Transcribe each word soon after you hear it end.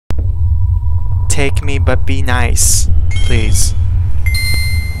Take me, but be nice, please.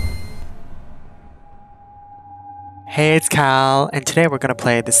 Hey, it's Cal, and today we're gonna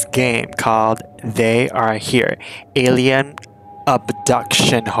play this game called They Are Here, Alien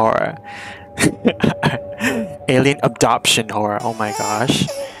Abduction Horror. Alien Adoption Horror, oh my gosh.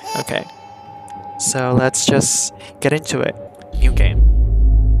 Okay, so let's just get into it. New game.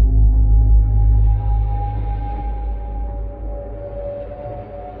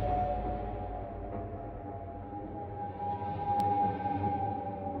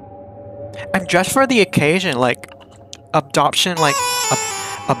 I'm dressed for the occasion, like abduction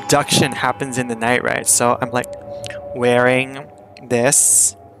happens in the night, right? So I'm like wearing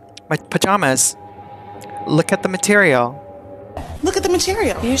this, my pajamas. Look at the material. Look at the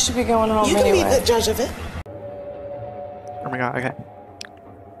material. You should be going home anyway. You can be the judge of it. Oh my god, okay.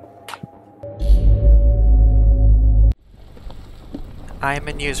 I'm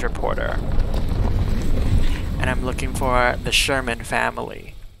a news reporter, and I'm looking for the Sherman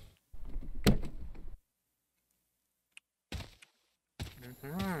family.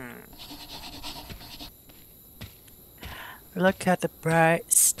 Look at the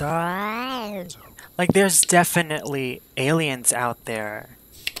bright stars. Like, there's definitely aliens out there.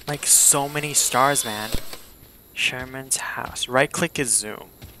 Like, so many stars, man. Sherman's house. Right click is zoom.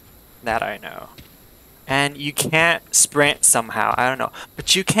 That I know. And you can't sprint somehow. I don't know.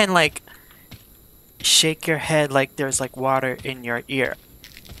 But you can, like, shake your head like there's, like, water in your ear.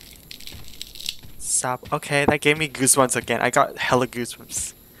 Stop. Okay, that gave me goosebumps again. I got hella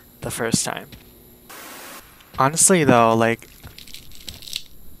goosebumps the first time. Honestly though, like,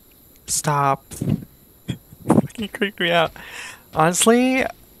 stop. You creeped me out. Honestly,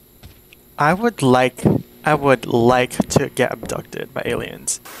 I would like to get abducted by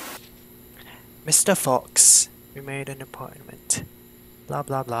aliens. Mr. Fox, we made an appointment. Blah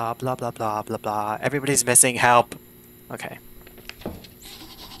blah blah blah blah blah blah blah. Everybody's missing, help. Okay.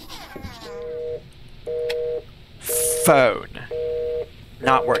 Phone.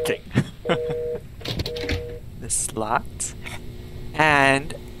 Not working. This locked.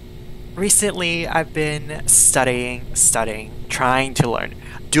 And recently I've been studying, trying to learn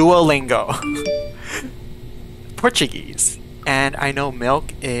Duolingo. Portuguese. And I know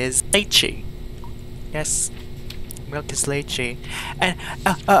milk is leite. Yes, milk is leite. And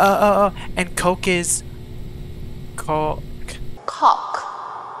and Coke is Coke.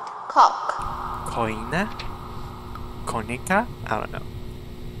 Coina? Konica? I don't know.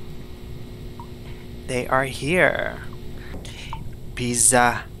 They are here.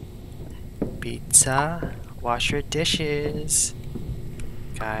 Pizza. Wash your dishes.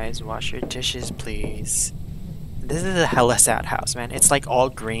 Guys, wash your dishes, please. This is a hella sad house, man. It's like all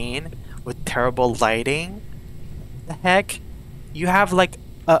green with terrible lighting. The heck? You have like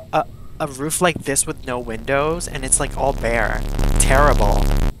a roof like this with no windows and it's like all bare. Terrible.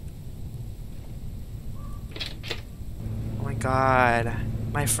 Oh my god.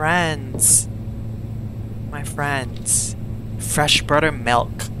 My friends. Fresh butter milk.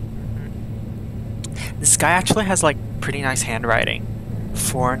 This guy actually has like pretty nice handwriting.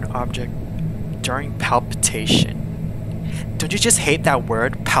 Foreign object during palpitation. Don't you just hate that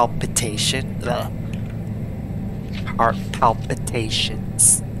word? Palpitation? Ugh. Heart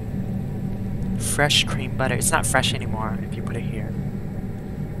palpitations. Fresh cream butter. It's not fresh anymore if you put it here.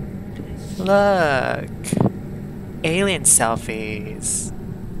 Look. Alien selfies.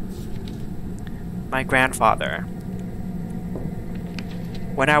 My grandfather.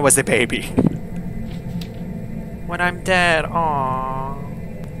 When I was a baby. When I'm dead, aww.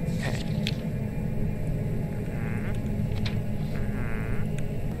 Okay.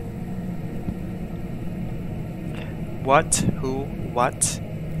 What, who, what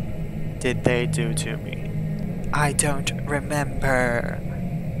did they do to me? I don't remember.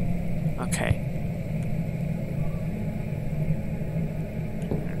 Okay.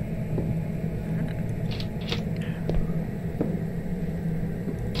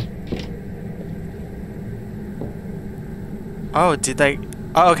 Oh, did they?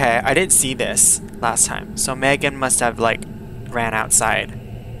 Oh, okay, I didn't see this last time. So Megan must have like ran outside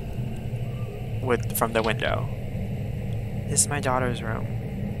from the window. This is my daughter's room.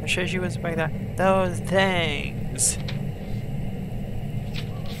 I'm sure she was like that. Those things.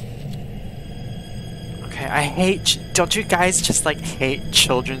 Okay, I hate. Don't you guys just like hate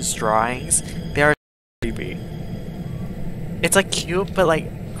children's drawings? They are creepy. It's like cute, but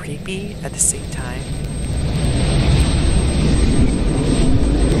like creepy at the same time.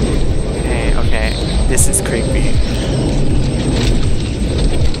 Okay, this is creepy.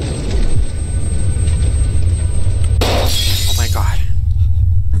 Oh my god.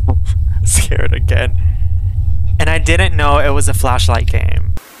 Scared. scared again. And I didn't know it was a flashlight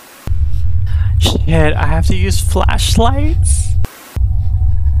game. Shit, I have to use flashlights?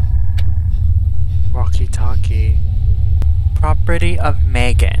 Walkie-talkie. Property of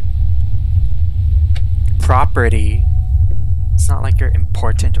Megan. Property? It's not like you're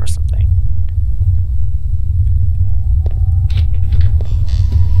important or something.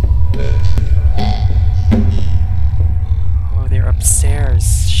 Oh, they're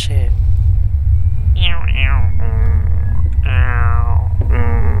upstairs. Shit.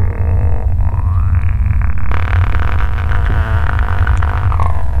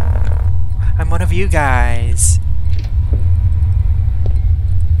 I'm one of you guys.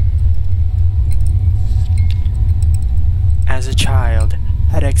 As a child,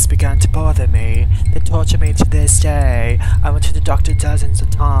 headaches began to bother me. They torture me to this day. I went to the doctor dozens of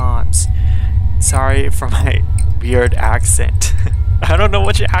times. Sorry for my weird accent. I don't know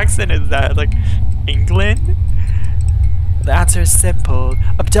which accent is that. Like, England? The answer is simple.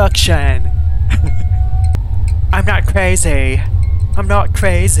 Abduction! I'm not crazy. I'm not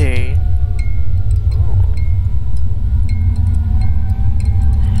crazy. Ooh.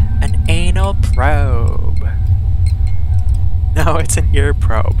 An anal probe. No, it's an ear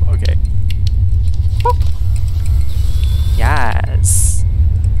probe. Okay. Woo. Yes.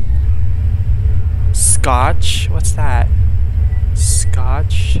 Scotch? What's that?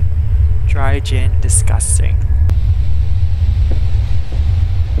 Scotch? Dry gin, disgusting.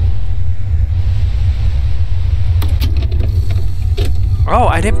 Oh,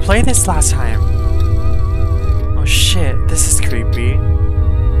 I didn't play this last time. Oh shit, this is creepy.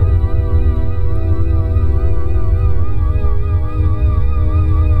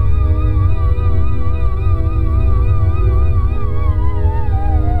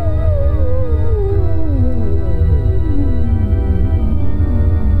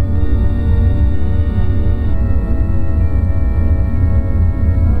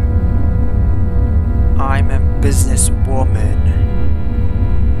 Businesswoman.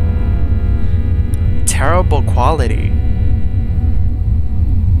 Terrible quality.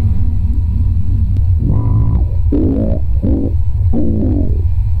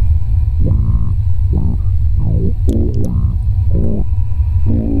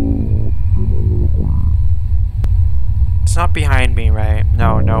 It's not behind me, right?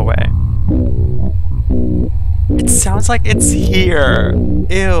 No, no way. It sounds like it's here.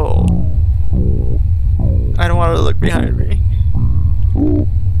 Ew. I don't want to look behind me.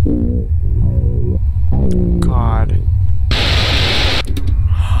 God.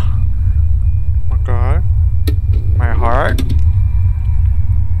 Oh my God. My heart.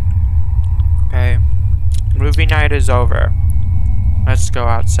 Okay. Movie night is over. Let's go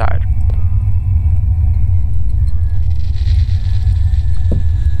outside.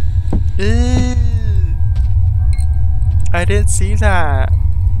 Ew. I didn't see that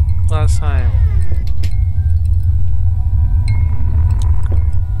last time.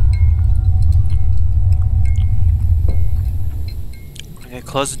 Okay,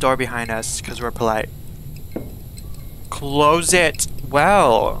 close the door behind us because we're polite. Close it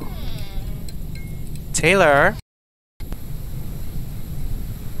well. Taylor.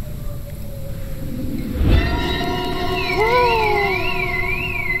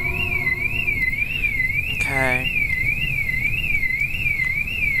 Okay.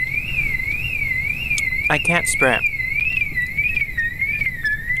 I can't sprint.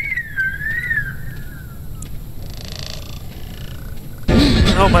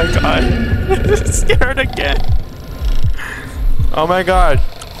 Oh my God. I'm scared again. Oh my God.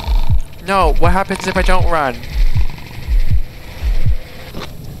 No, what happens if I don't run?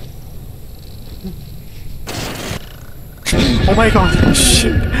 Oh my God,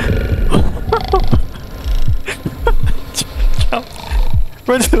 shit. Jump.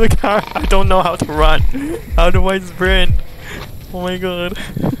 Run to the car. I don't know how to run. How do I sprint? Oh my God.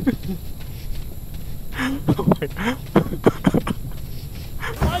 Oh my God.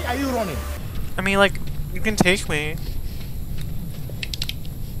 Why are you running? I mean, like, you can take me.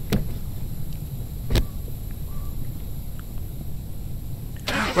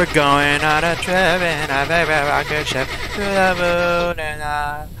 We're going on a trip in a baby rocket ship to the moon and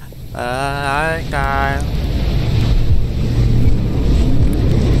I die.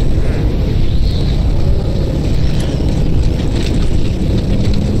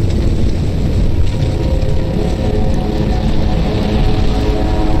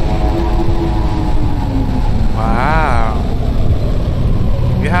 Wow.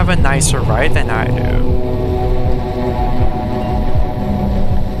 You have a nicer ride than I do.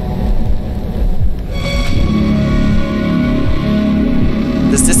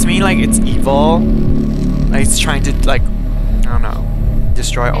 Does this scares me. Like, it's evil. Like, it's trying to, like, I don't know,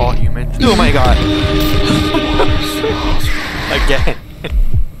 destroy all humans. Oh my god. Again.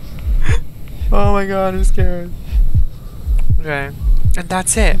 Oh my god, I'm scared. Okay. And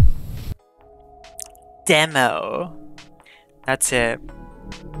that's it. Demo. That's it.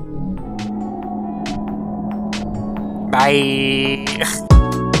 Bye.